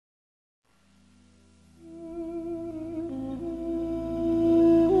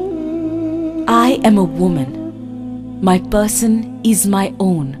am a woman. My person is my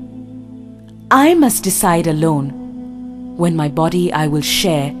own. I must decide alone when my body I will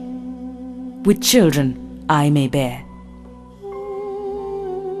share, with children I may bear.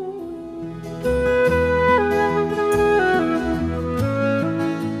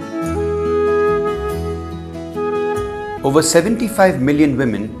 Over 75 million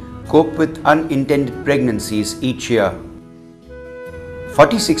women cope with unintended pregnancies each year.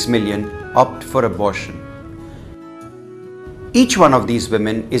 46 million opt for abortion. Each one of these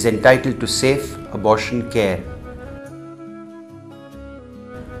women is entitled to safe abortion care.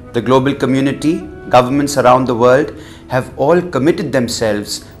 The global community, governments around the world have all committed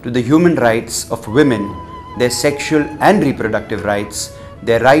themselves to the human rights of women, their sexual and reproductive rights,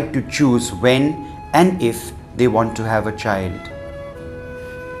 their right to choose when and if they want to have a child.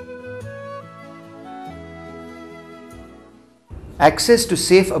 Access to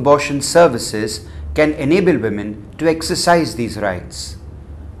safe abortion services can enable women to exercise these rights.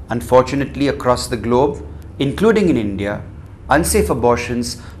 Unfortunately, across the globe, including in India, unsafe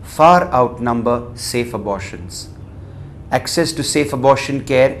abortions far outnumber safe abortions. Access to safe abortion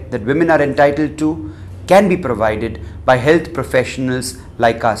care that women are entitled to can be provided by health professionals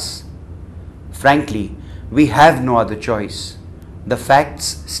like us. Frankly, we have no other choice. The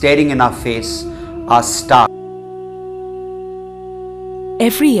facts staring in our face are stark.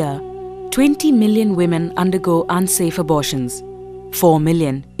 Every year, 20 million women undergo unsafe abortions, 4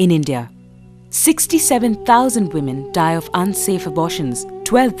 million in India. 67,000 women die of unsafe abortions,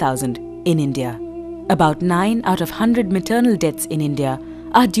 12,000 in India. About 9 out of 100 maternal deaths in India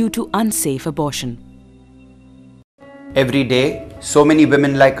are due to unsafe abortion. Every day, so many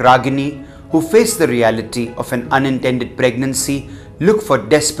women like Ragini, who face the reality of an unintended pregnancy, look for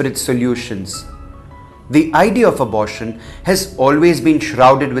desperate solutions. The idea of abortion has always been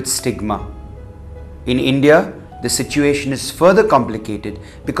shrouded with stigma. In India, the situation is further complicated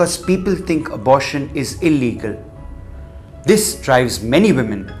because people think abortion is illegal. This drives many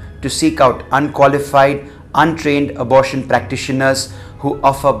women to seek out unqualified, untrained abortion practitioners who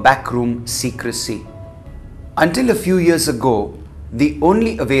offer backroom secrecy. Until a few years ago, the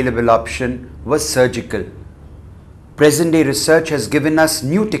only available option was surgical. Present-day research has given us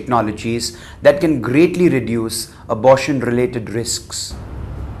new technologies that can greatly reduce abortion-related risks.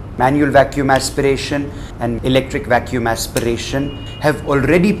 Manual vacuum aspiration and electric vacuum aspiration have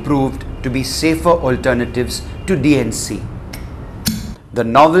already proved to be safer alternatives to DNC. The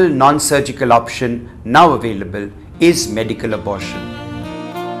novel non-surgical option now available is medical abortion.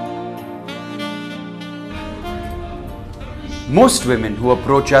 Most women who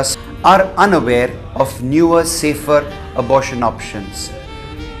approach us are unaware of newer, safer abortion options.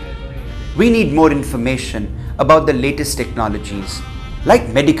 We need more information about the latest technologies, like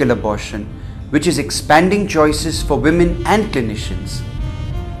medical abortion, which is expanding choices for women and clinicians.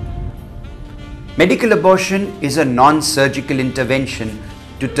 Medical abortion is a non-surgical intervention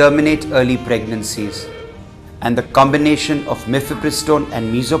to terminate early pregnancies, and the combination of mifepristone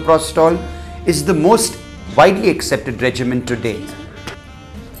and misoprostol is the most widely accepted regimen to date.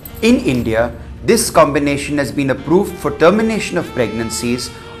 In India, this combination has been approved for termination of pregnancies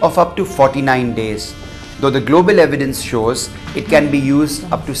of up to 49 days, though the global evidence shows it can be used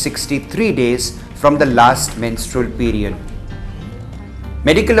up to 63 days from the last menstrual period.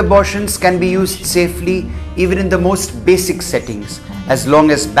 Medical abortions can be used safely even in the most basic settings, as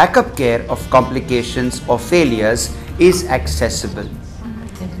long as backup care of complications or failures is accessible.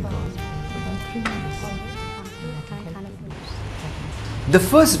 The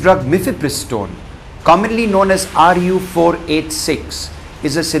first drug, mifepristone, commonly known as RU486,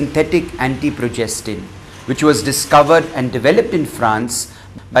 is a synthetic antiprogestin, which was discovered and developed in France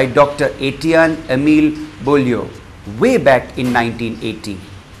by Dr. Etienne-Emile Beaulieu way back in 1980.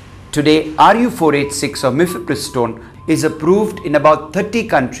 Today, RU486 or mifepristone is approved in about 30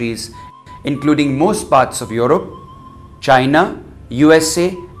 countries, including most parts of Europe, China,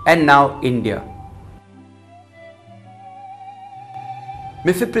 USA, and now India.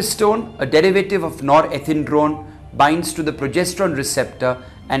 Mifepristone, a derivative of norethindrone, binds to the progesterone receptor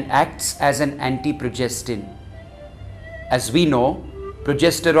and acts as an antiprogestin. As we know,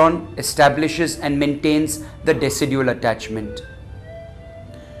 progesterone establishes and maintains the decidual attachment.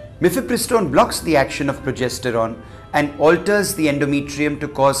 Mifepristone blocks the action of progesterone and alters the endometrium to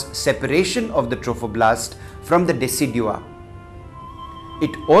cause separation of the trophoblast from the decidua.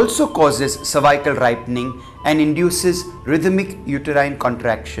 It also causes cervical ripening and induces rhythmic uterine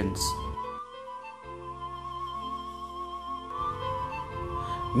contractions.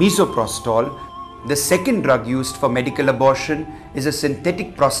 Misoprostol The second drug used for medical abortion is a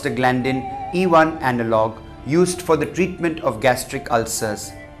synthetic prostaglandin E1 analog used for the treatment of gastric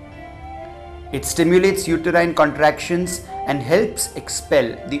ulcers. It stimulates uterine contractions and helps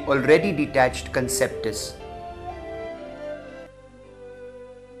expel the already detached conceptus.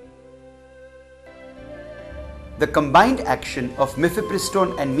 The combined action of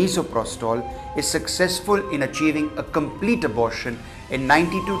mifepristone and misoprostol is successful in achieving a complete abortion in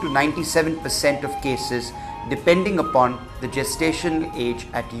 92 to 97% of cases, depending upon the gestational age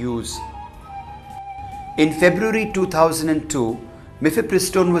at use. In February 2002,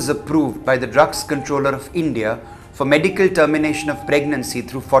 mifepristone was approved by the Drugs Controller of India for medical termination of pregnancy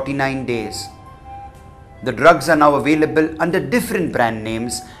through 49 days. The drugs are now available under different brand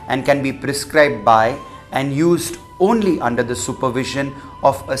names and can be prescribed by and used only under the supervision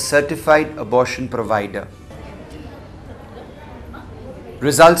of a certified abortion provider.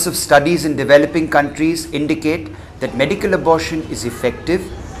 Results of studies in developing countries indicate that medical abortion is effective,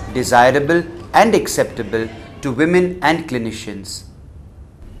 desirable and acceptable to women and clinicians.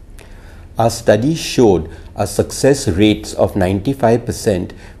 Our studies showed our success rates of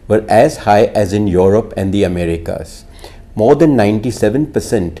 95% were as high as in Europe and the Americas. More than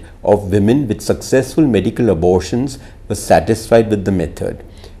 97% of women with successful medical abortions were satisfied with the method.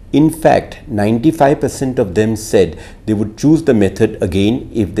 In fact, 95% of them said they would choose the method again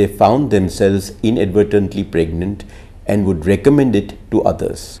if they found themselves inadvertently pregnant and would recommend it to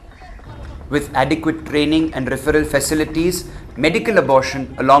others. With adequate training and referral facilities, medical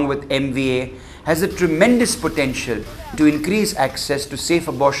abortion along with MVA has a tremendous potential to increase access to safe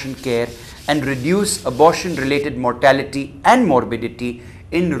abortion care and reduce abortion-related mortality and morbidity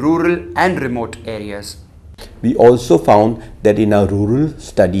in rural and remote areas. We also found that in our rural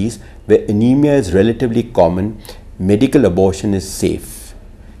studies where anemia is relatively common, medical abortion is safe.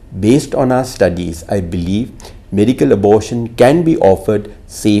 Based on our studies, I believe medical abortion can be offered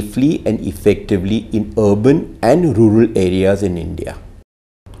safely and effectively in urban and rural areas in India.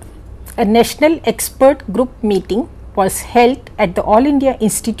 A national expert group meeting was held at the All India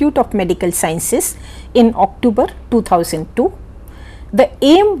Institute of Medical Sciences in October 2002. The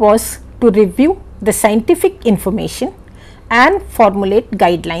aim was to review the scientific information and formulate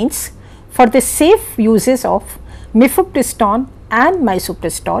guidelines for the safe uses of mifepristone and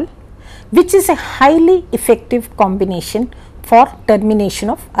misoprostol, which is a highly effective combination for termination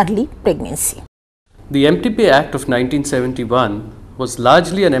of early pregnancy. The MTP Act of 1971 was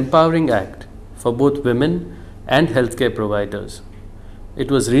largely an empowering act for both women and healthcare providers. It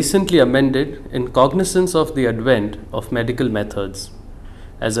was recently amended in cognizance of the advent of medical methods.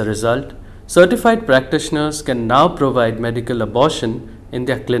 As a result, certified practitioners can now provide medical abortion in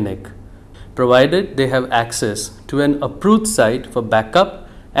their clinic, provided they have access to an approved site for backup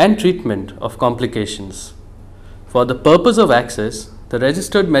and treatment of complications. For the purpose of access, the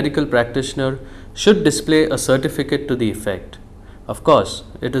registered medical practitioner should display a certificate to the effect. Of course,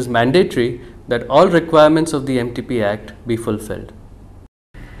 it is mandatory that all requirements of the MTP Act be fulfilled.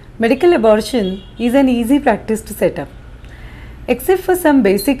 Medical abortion is an easy practice to set up. Except for some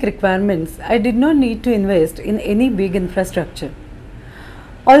basic requirements, I did not need to invest in any big infrastructure.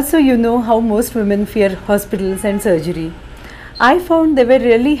 Also, you know how most women fear hospitals and surgery. I found they were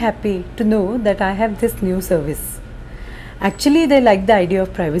really happy to know that I have this new service. Actually, they like the idea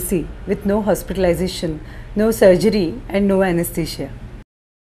of privacy with no hospitalization, no surgery and no anesthesia.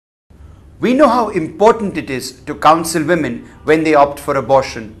 We know how important it is to counsel women when they opt for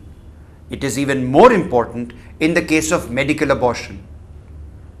abortion. It is even more important in the case of medical abortion.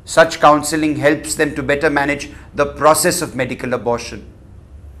 Such counseling helps them to better manage the process of medical abortion.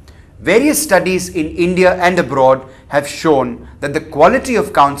 Various studies in India and abroad have shown that the quality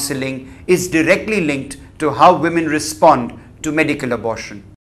of counseling is directly linked to how women respond to medical abortion.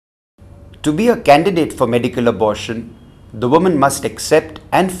 To be a candidate for medical abortion, the woman must accept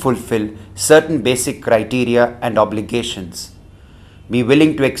and fulfill certain basic criteria and obligations. Be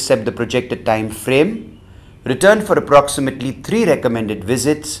willing to accept the projected time frame, return for approximately 3 recommended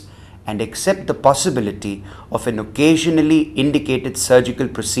visits, and accept the possibility of an occasionally indicated surgical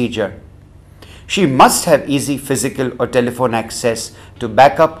procedure. She must have easy physical or telephone access to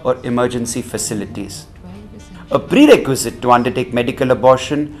backup or emergency facilities. A prerequisite to undertake medical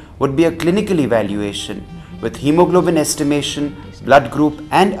abortion would be a clinical evaluation, with hemoglobin estimation, blood group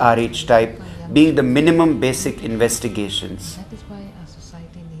and Rh type being the minimum basic investigations.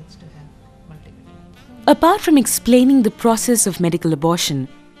 Apart from explaining the process of medical abortion,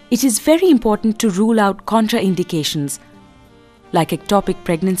 it is very important to rule out contraindications like ectopic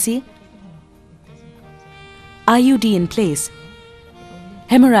pregnancy, IUD in place,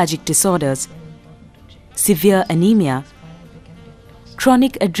 hemorrhagic disorders, severe anemia,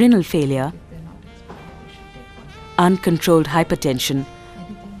 chronic adrenal failure, uncontrolled hypertension,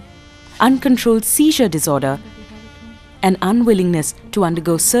 uncontrolled seizure disorder, and unwillingness to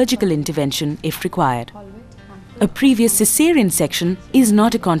undergo surgical intervention if required. A previous cesarean section is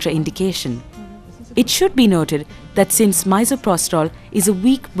not a contraindication. It should be noted that since misoprostol is a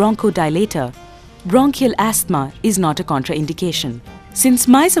weak bronchodilator, bronchial asthma is not a contraindication. Since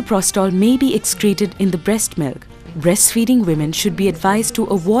misoprostol may be excreted in the breast milk, breastfeeding women should be advised to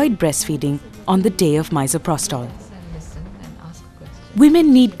avoid breastfeeding on the day of misoprostol.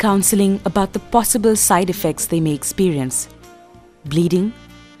 Women need counseling about the possible side effects they may experience: bleeding,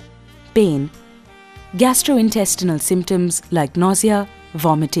 pain, gastrointestinal symptoms like nausea,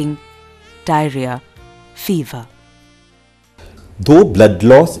 vomiting, diarrhea, fever. Though blood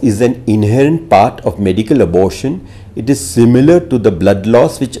loss is an inherent part of medical abortion, it is similar to the blood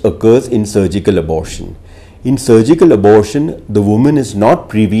loss which occurs in surgical abortion. In surgical abortion, the woman is not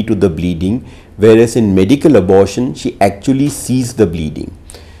privy to the bleeding, whereas in medical abortion, she actually sees the bleeding.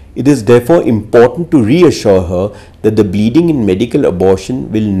 It is therefore important to reassure her that the bleeding in medical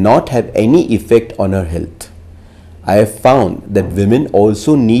abortion will not have any effect on her health. I have found that women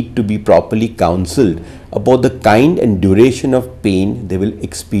also need to be properly counseled about the kind and duration of pain they will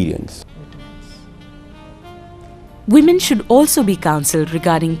experience. Women should also be counseled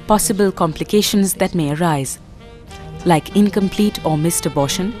regarding possible complications that may arise, like incomplete or missed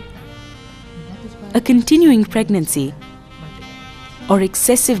abortion, a continuing pregnancy, or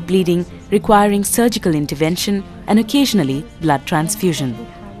excessive bleeding requiring surgical intervention and occasionally blood transfusion.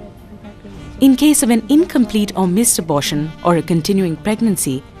 In case of an incomplete or missed abortion or a continuing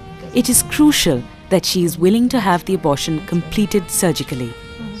pregnancy, it is crucial that she is willing to have the abortion completed surgically.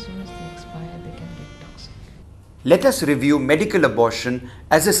 Let us review medical abortion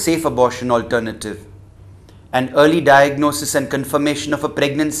as a safe abortion alternative. An early diagnosis and confirmation of a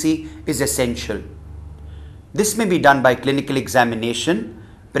pregnancy is essential. This may be done by clinical examination,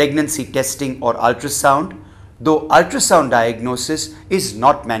 pregnancy testing or ultrasound, though ultrasound diagnosis is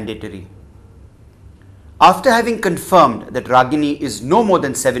not mandatory. After having confirmed that Ragini is no more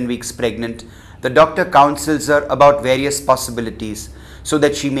than 7 weeks pregnant, the doctor counsels her about various possibilities so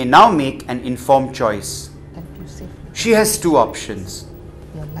that she may now make an informed choice. She has two options.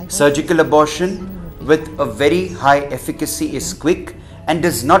 Surgical abortion with a very high efficacy is quick and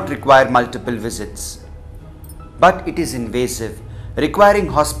does not require multiple visits. But it is invasive, requiring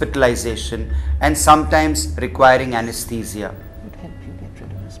hospitalization and sometimes requiring anesthesia.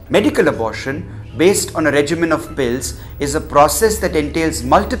 Medical abortion, based on a regimen of pills, is a process that entails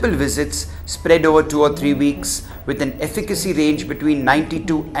multiple visits spread over 2 or 3 weeks with an efficacy range between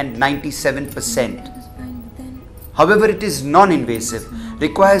 92 and 97%. However, it is non-invasive,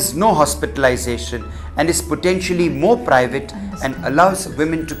 requires no hospitalization and is potentially more private and allows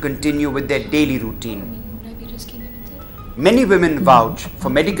women to continue with their daily routine. Many women vouch for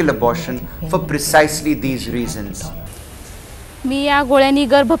medical abortion for precisely these reasons. मी या गोळ्यांनी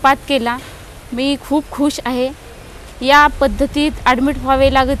गर्भपात केला. मी खूप खुश आहे. या पद्धतीत admit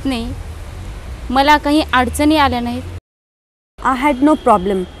व्हावे लागत नाही. मला काही अडचणी आल्या नाहीत. I had no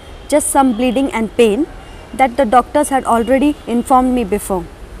problem, just some bleeding and pain that the doctors had already informed me before.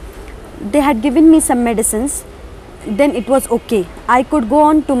 They had given me some medicines, then it was okay. I could go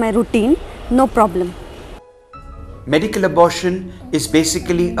on to my routine, no problem. Medical abortion is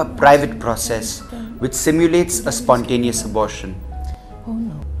basically a private process which simulates a spontaneous abortion.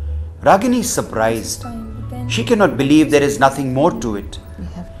 Ragini is surprised. She cannot believe there is nothing more to it.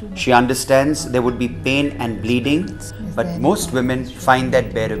 She understands there would be pain and bleeding, but most women find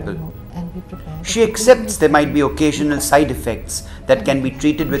that bearable. She accepts there might be occasional side effects that can be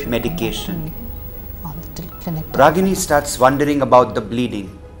treated with medication. Ragini starts wondering about the bleeding.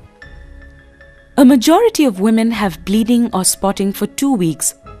 A majority of women have bleeding or spotting for 2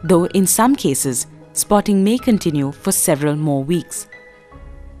 weeks, though in some cases, spotting may continue for several more weeks.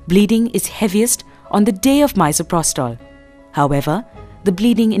 Bleeding is heaviest on the day of misoprostol. However, the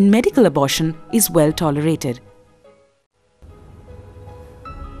bleeding in medical abortion is well tolerated.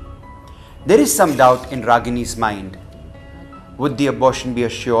 There is some doubt in Ragini's mind. Would the abortion be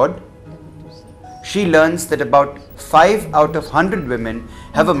assured? She learns that about 5 out of 100 women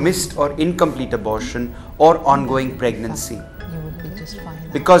have a missed or incomplete abortion or ongoing pregnancy.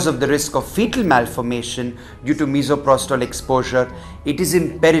 Because of the risk of fetal malformation due to misoprostol exposure, it is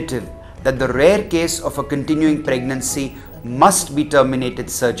imperative that the rare case of a continuing pregnancy must be terminated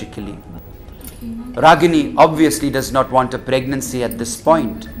surgically. Ragini obviously does not want a pregnancy at this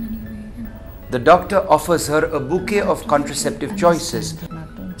point. The doctor offers her a bouquet of contraceptive choices,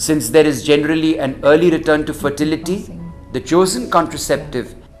 Since there is generally an early return to fertility, the chosen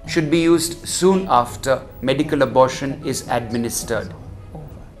contraceptive should be used soon after medical abortion is administered.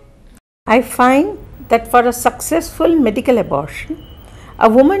 I find that for a successful medical abortion, a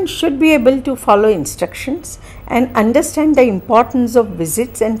woman should be able to follow instructions and understand the importance of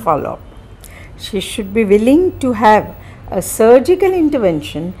visits and follow-up. She should be willing to have a surgical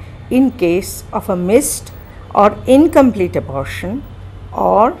intervention in case of a missed or incomplete abortion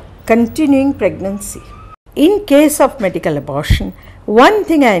or continuing pregnancy. In case of medical abortion, one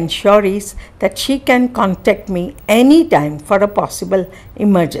thing I ensure is that she can contact me anytime for a possible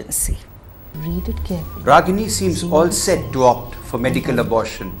emergency. Read it carefully. Ragini seems all set to opt for medical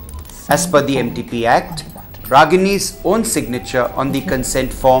abortion. As per the MTP Act, Ragini's own signature on the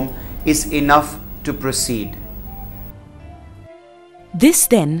consent form is enough to proceed. This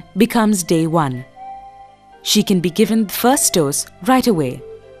then becomes day 1. She can be given the first dose right away.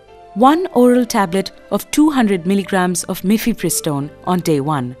 1 oral tablet of 200 milligrams of mifepristone on day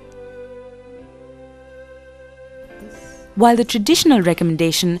 1. While the traditional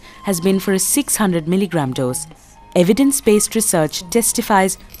recommendation has been for a 600 milligram dose, evidence-based research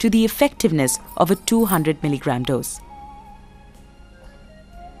testifies to the effectiveness of a 200 milligram dose.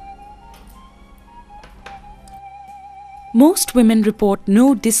 Most women report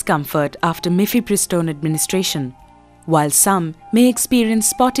no discomfort after mifepristone administration, while some may experience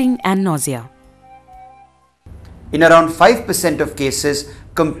spotting and nausea. In around 5% of cases,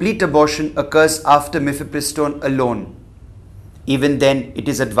 complete abortion occurs after mifepristone alone. Even then, it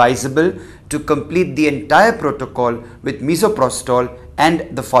is advisable to complete the entire protocol with misoprostol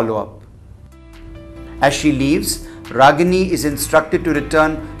and the follow-up. As she leaves, Ragini is instructed to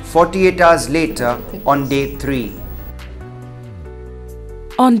return 48 hours later on day 3.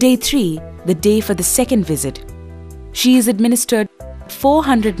 On day 3, the day for the second visit, she is administered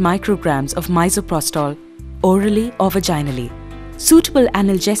 400 micrograms of misoprostol orally or vaginally. Suitable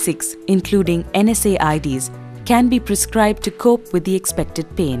analgesics, including NSAIDs, can be prescribed to cope with the expected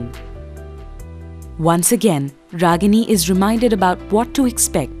pain. Once again, Ragini is reminded about what to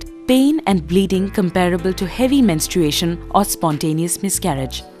expect: pain and bleeding comparable to heavy menstruation or spontaneous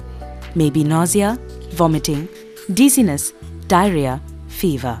miscarriage. Maybe nausea, vomiting, dizziness, diarrhea,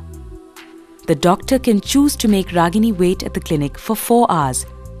 fever. The doctor can choose to make Ragini wait at the clinic for 4 hours,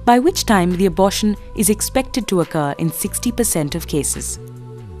 by which time the abortion is expected to occur in 60% of cases.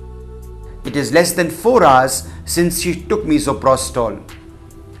 It is less than 4 hours since she took misoprostol.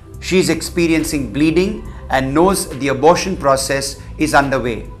 She is experiencing bleeding and knows the abortion process is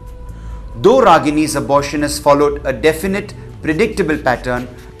underway. Though Ragini's abortion has followed a definite, predictable pattern,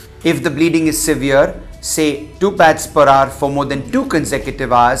 if the bleeding is severe, say 2 pads per hour for more than 2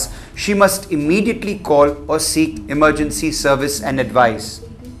 consecutive hours, she must immediately call or seek emergency service and advice.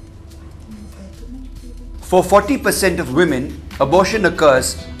 For 40% of women, abortion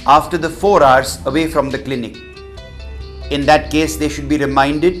occurs after the 4 hours away from the clinic. In that case, they should be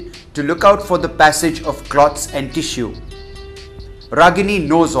reminded to look out for the passage of clots and tissue. Ragini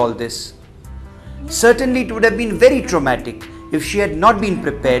knows all this. Certainly, it would have been very traumatic if she had not been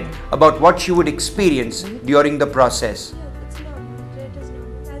prepared about what she would experience during the process.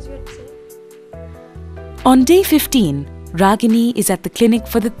 On day 15, Ragini is at the clinic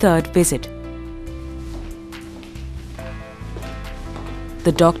for the 3rd visit.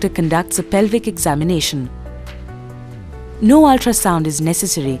 The doctor conducts a pelvic examination. No ultrasound is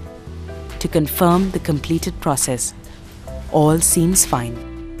necessary to confirm the completed process. All seems fine.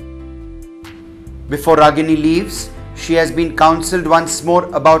 Before Ragini leaves, she has been counseled once more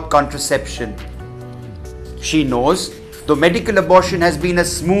about contraception. She knows, though medical abortion has been a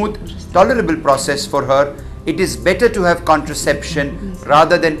smooth, tolerable process for her, it is better to have contraception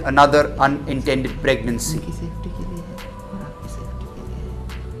rather than another unintended pregnancy.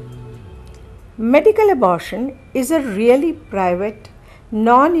 Medical abortion is a really private,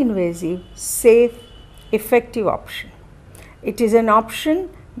 non-invasive, safe, effective option. It is an option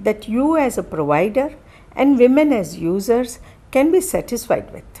that you as a provider and women as users can be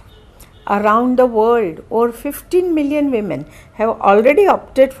satisfied with. Around the world, over 15 million women have already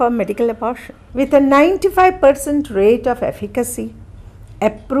opted for medical abortion. With a 95% rate of efficacy,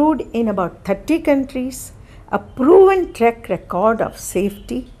 approved in about 30 countries, a proven track record of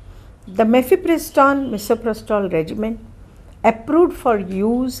safety, the mifepristone-misoprostol regimen, approved for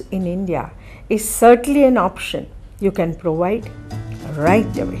use in India, is certainly an option you can provide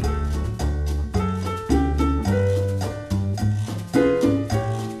right away.